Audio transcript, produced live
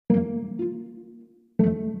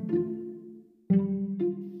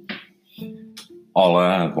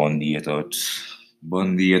Hola, bon dia a tots.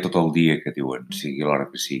 Bon dia tot el dia que diuen, sigui l'hora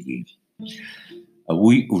que sigui.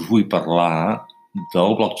 Avui us vull parlar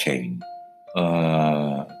del blockchain.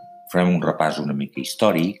 Farem un repàs una mica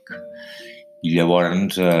històric i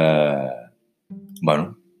llavors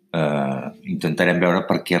intentarem veure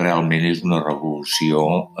per què realment és una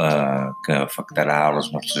revolució que afectarà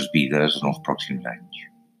les nostres vides en els pròxims anys.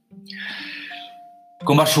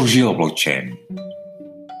 Com va sorgir el blockchain?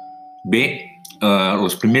 Bé,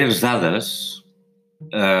 les primeres dades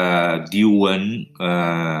diuen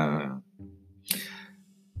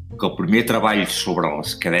que el primer treball sobre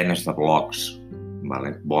les cadenes de blocs,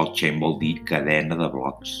 blockchain vol dir cadena de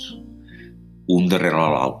blocs, un darrere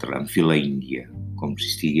l'altre, en fila índia, com si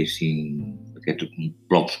estiguessin aquests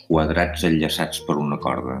blocs quadrats enllaçats per una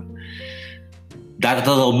corda.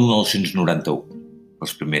 Data del 1991,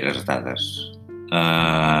 les primeres dades.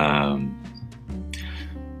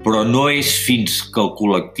 Però no és fins que el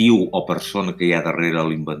col·lectiu o persona que hi ha darrere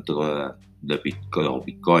l'inventor del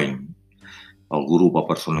Bitcoin, el grup o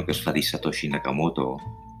persona que es fa dir Satoshi Nakamoto,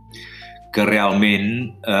 que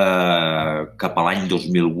realment cap a l'any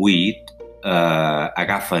 2008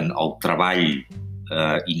 agafen el treball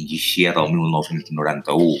iniciat el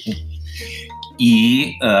 1991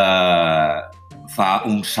 i fa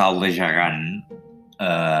un salt de gegant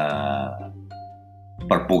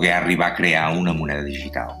per poder arribar a crear una moneda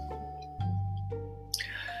digital.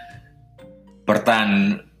 Per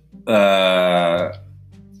tant,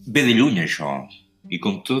 ve de lluny això, i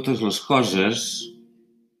com totes les coses,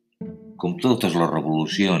 com totes les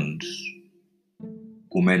revolucions,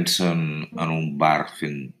 comencen en un bar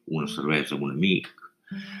fent una cervesa amb un amic,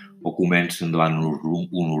 o comencen davant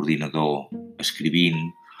un ordinador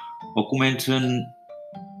escrivint, o comencen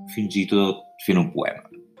fins i tot fent un poema.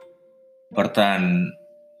 Per tant,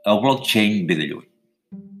 el blockchain ve de lluny.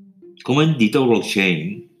 Com hem dit, el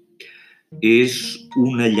blockchain és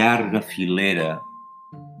una llarga filera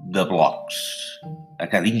de blocs.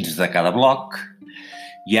 Dins de cada bloc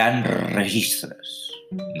hi ha registres,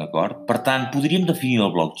 d'acord? Per tant, podríem definir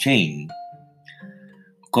el blockchain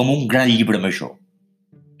com un gran llibre major.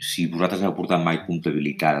 Si vosaltres heu portat mai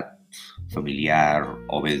comptabilitat familiar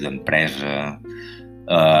o bé d'empresa,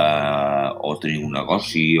 o teniu un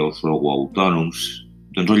negoci o sou autònoms,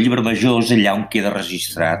 doncs el llibre major és allà on queda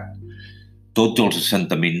registrat tots els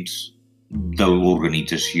assentaments de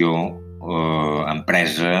l'organització,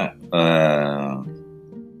 empresa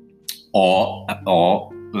o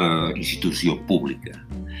institució pública.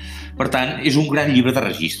 Per tant, és un gran llibre de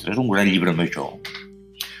registres, un gran llibre major.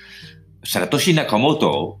 Satoshi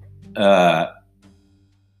Nakamoto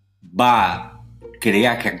va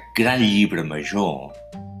crear aquest gran llibre major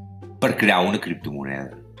per crear una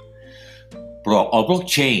criptomoneda. Però el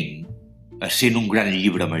blockchain, essent un gran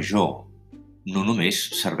llibre major, no només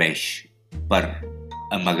serveix per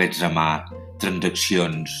emmagatzemar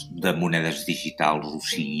transaccions de monedes digitals, o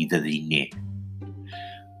sigui, de diner,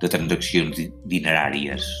 de transaccions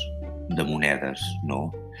dineràries, de monedes,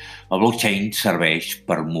 no? El blockchain serveix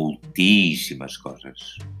per moltíssimes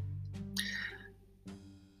coses.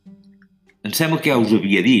 Em sembla que ja us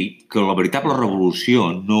havia dit que la veritable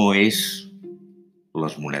revolució no és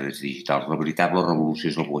les monedes digitals, la veritable revolució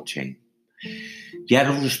és el blockchain. I ara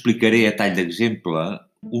us explicaré a tall d'exemple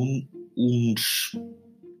uns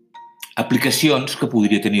aplicacions que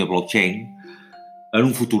podria tenir el blockchain en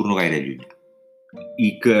un futur no gaire lluny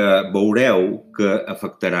i que veureu que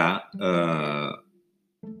afectarà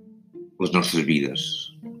les nostres vides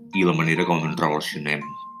i la manera com ens relacionem,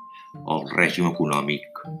 el règim econòmic,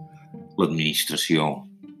 l'administració,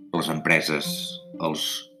 les empreses,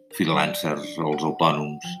 els freelancers, els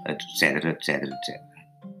autònoms, etc.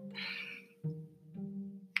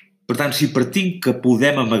 Per tant, si partim que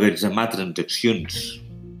podem emmagatzemar transaccions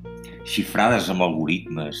xifrades amb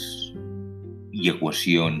algoritmes i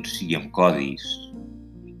equacions i amb codis,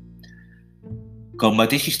 que el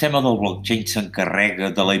mateix sistema del blockchain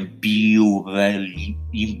s'encarrega de la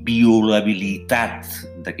inviolabilitat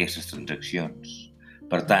d'aquestes transaccions.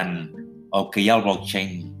 Per tant, el que hi ha al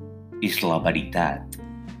blockchain és la veritat.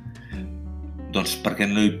 Doncs per què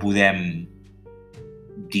no hi podem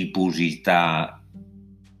dipositar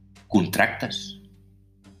contractes?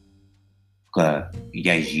 Que hi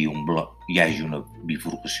hagi una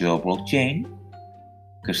bifurcació del blockchain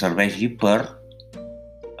que serveixi per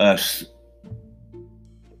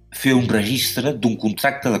fer un registre d'un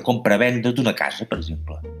contracte de compra-venda d'una casa, per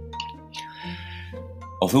exemple.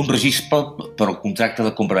 O fer un registre per al contracte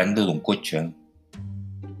de compra-venda d'un cotxe.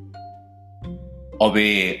 O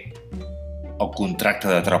bé el contracte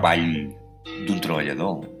de treball d'un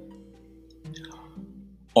treballador.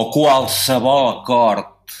 o qualsevol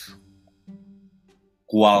acord,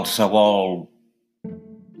 qualsevol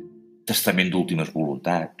testament d'últimes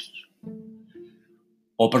voluntats,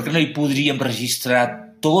 o per què no hi podríem registrar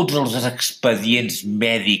tots els expedients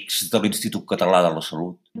mèdics de l'Institut Català de la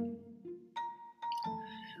Salut?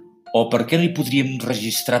 O per què no hi podríem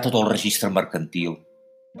registrar tot el registre mercantil?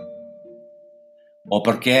 O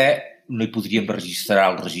per què no hi podríem registrar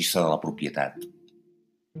el registre de la propietat?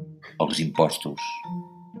 Els impostos?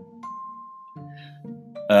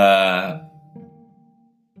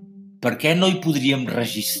 Per què no hi podríem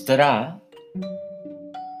registrar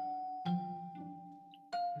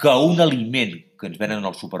que un aliment que ens venen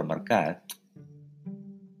al supermercat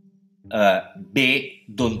ve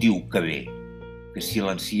d'on diu que ve? Que si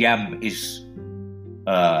l'enciam és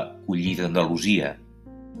collit a Andalusia,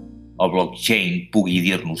 el blockchain pugui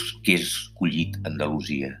dir-nos que és collit a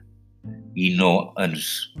Andalusia i no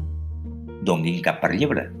ens donguin cap per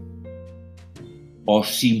llebre. O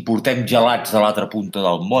si importem gelats de l'altra punta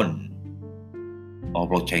del món, el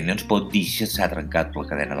blockchain ens pot dir si s'ha trencat la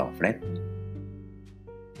cadena del fred.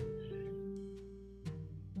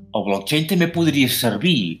 El blockchain també podria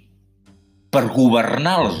servir per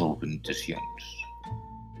governar les organitzacions,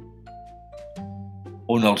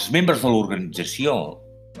 on els membres de l'organització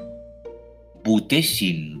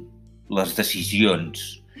votessin les decisions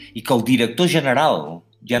i que el director general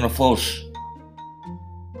ja no fos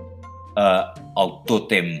el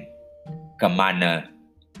tòtem que mana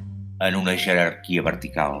en una jerarquia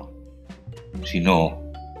vertical, sinó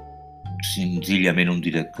senzillament un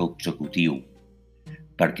director executiu,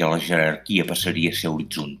 perquè la jerarquia passaria a ser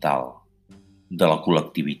horitzontal de la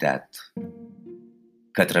col·lectivitat,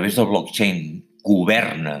 que a través del blockchain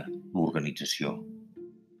governa l'organització.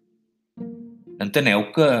 Enteneu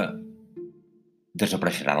que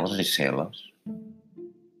desapareixeran les SLs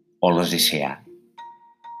o les SA?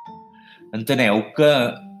 Enteneu que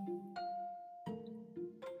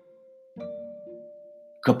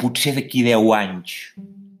potser d'aquí 10 anys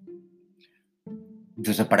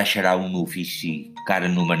desapareixerà un ofici que ara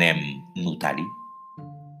anomenem notari?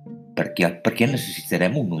 Per què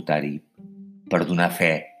necessitarem un notari per donar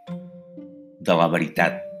fe de la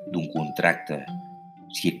veritat d'un contracte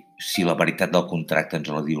si la veritat del contracte ens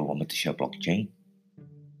la diu la mateixa blockchain?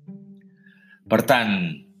 Per tant,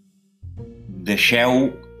 deixeu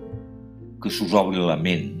que s'us obri la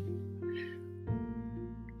ment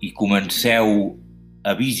i comenceu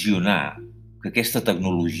a visionar que aquesta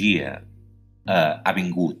tecnologia ha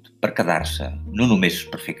vingut per quedar-se, no només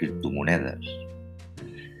per fer criptomonedes,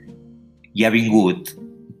 i ha vingut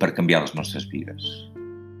per canviar les nostres vides.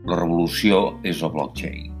 La revolució és el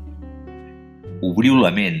blockchain. Obriu la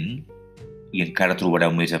ment i encara trobareu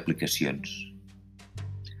més aplicacions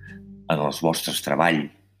en els vostres treballs,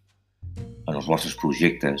 en els vostres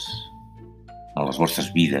projectes, en les vostres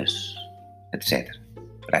vides, etc.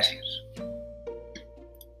 Gràcies.